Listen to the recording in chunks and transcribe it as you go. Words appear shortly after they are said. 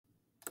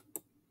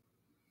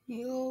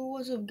Yo,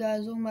 what's up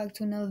guys? Welcome back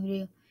to another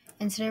video.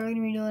 And today we're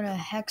gonna be doing a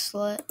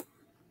hexlet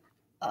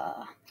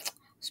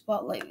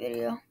spotlight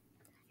video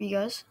for you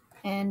guys.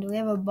 And we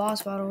have a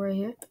boss battle right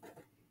here.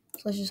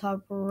 So let's just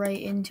hop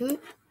right into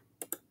it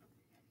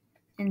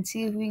and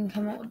see if we can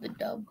come up with the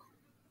dub.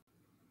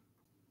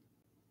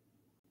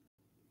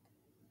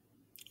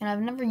 And I've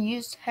never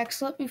used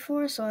hexlet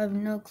before, so I have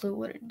no clue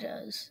what it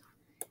does.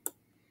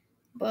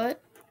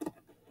 But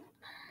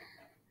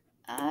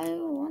I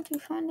want to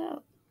find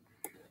out.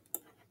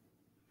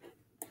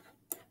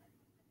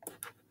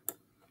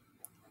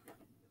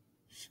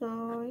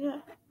 So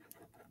yeah,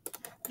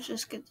 let's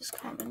just get this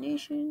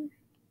combination.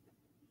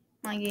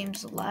 My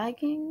game's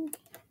lagging.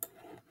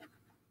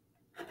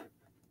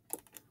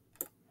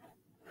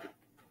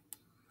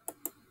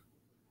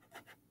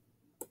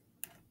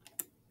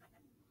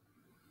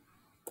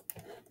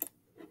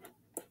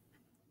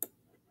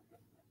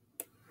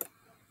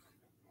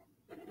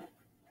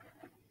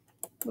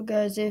 But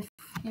guys, if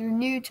you're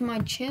new to my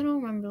channel,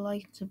 remember to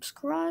like and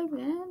subscribe.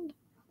 And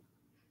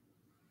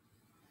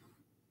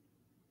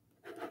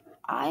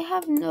I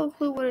have no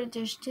clue what it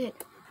just did.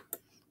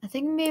 I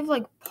think it may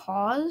have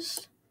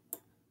paused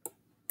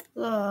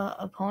the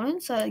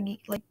opponents that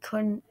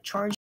couldn't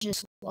charge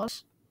his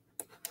slugs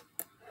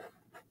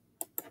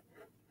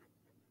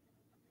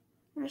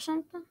or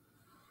something.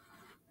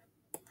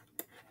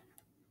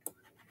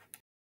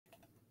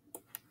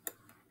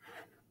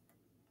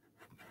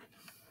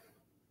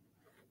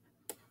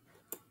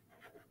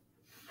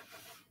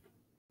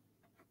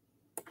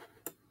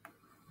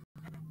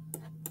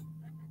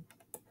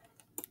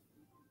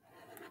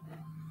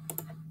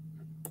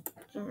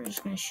 So we're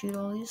just gonna shoot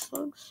all these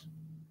slugs.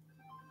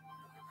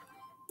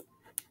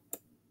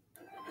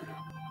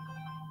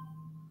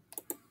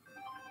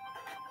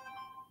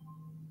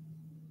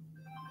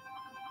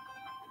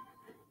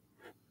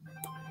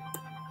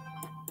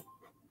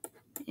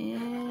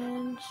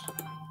 And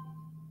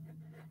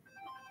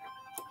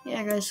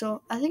yeah guys,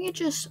 so I think it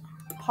just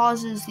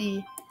pauses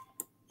the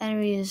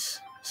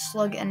enemy's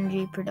slug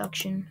energy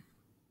production.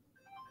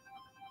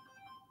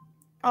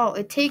 Oh,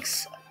 it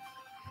takes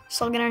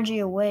slug energy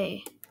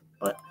away,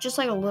 but just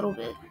like a little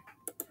bit.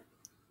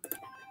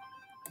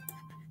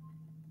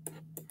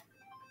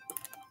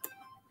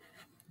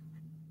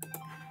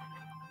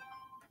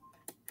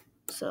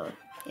 So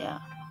yeah,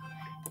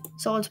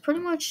 so it's pretty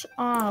much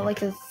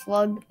like a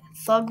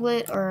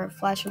thuglet or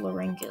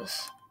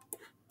flatulorhynchus,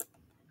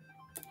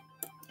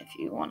 if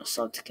you want a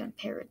slug to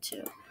compare it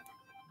to.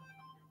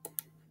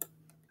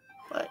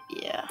 But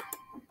yeah,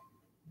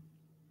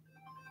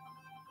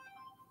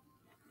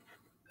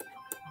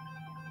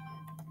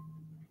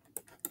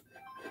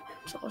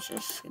 so let's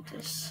just get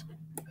this.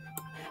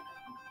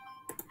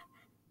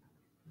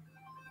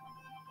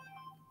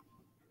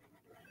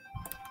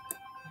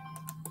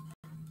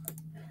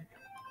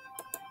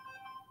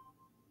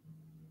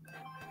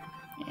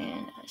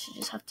 And I should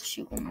just have to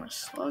shoot one more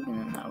slug, and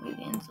then that'll be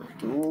the end of the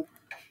duel.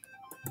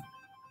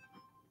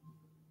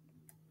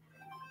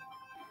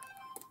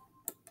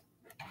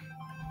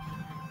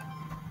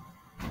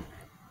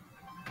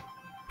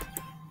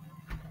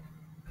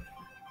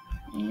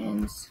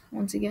 And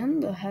once again,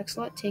 the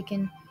hexlet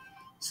taking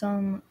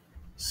some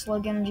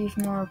slug energy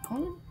from our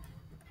opponent.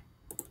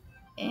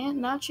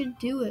 And that should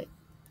do it.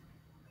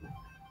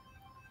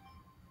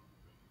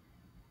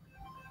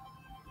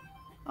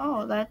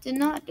 Oh, that did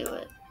not do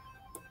it.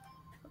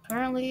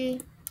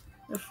 Apparently,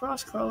 the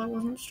frost crawler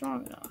wasn't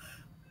strong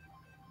enough.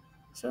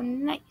 So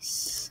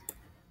nice.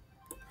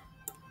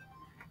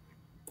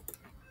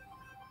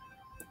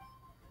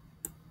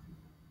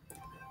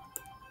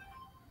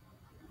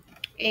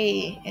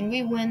 Hey, and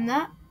we win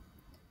that.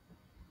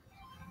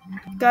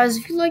 Guys,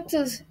 if you like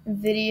this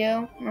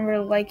video, remember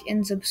to like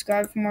and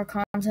subscribe for more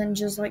content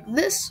just like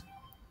this.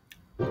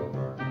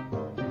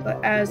 But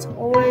as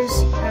always,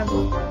 I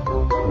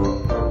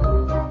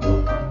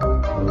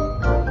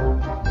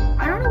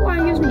don't know why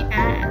it gives me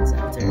ads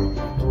after.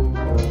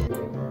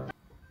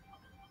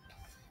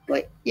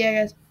 But yeah,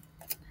 guys,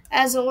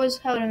 as always,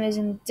 have an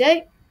amazing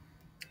day.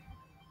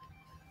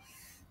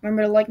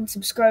 Remember to like and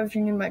subscribe if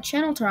you're new to my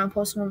channel. Turn on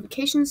post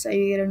notifications so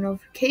you get a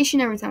notification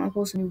every time I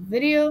post a new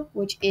video,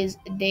 which is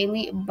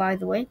daily, by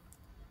the way.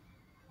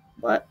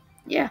 But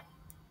yeah,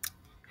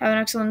 have an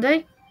excellent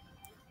day,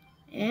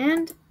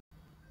 and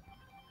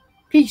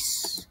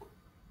peace.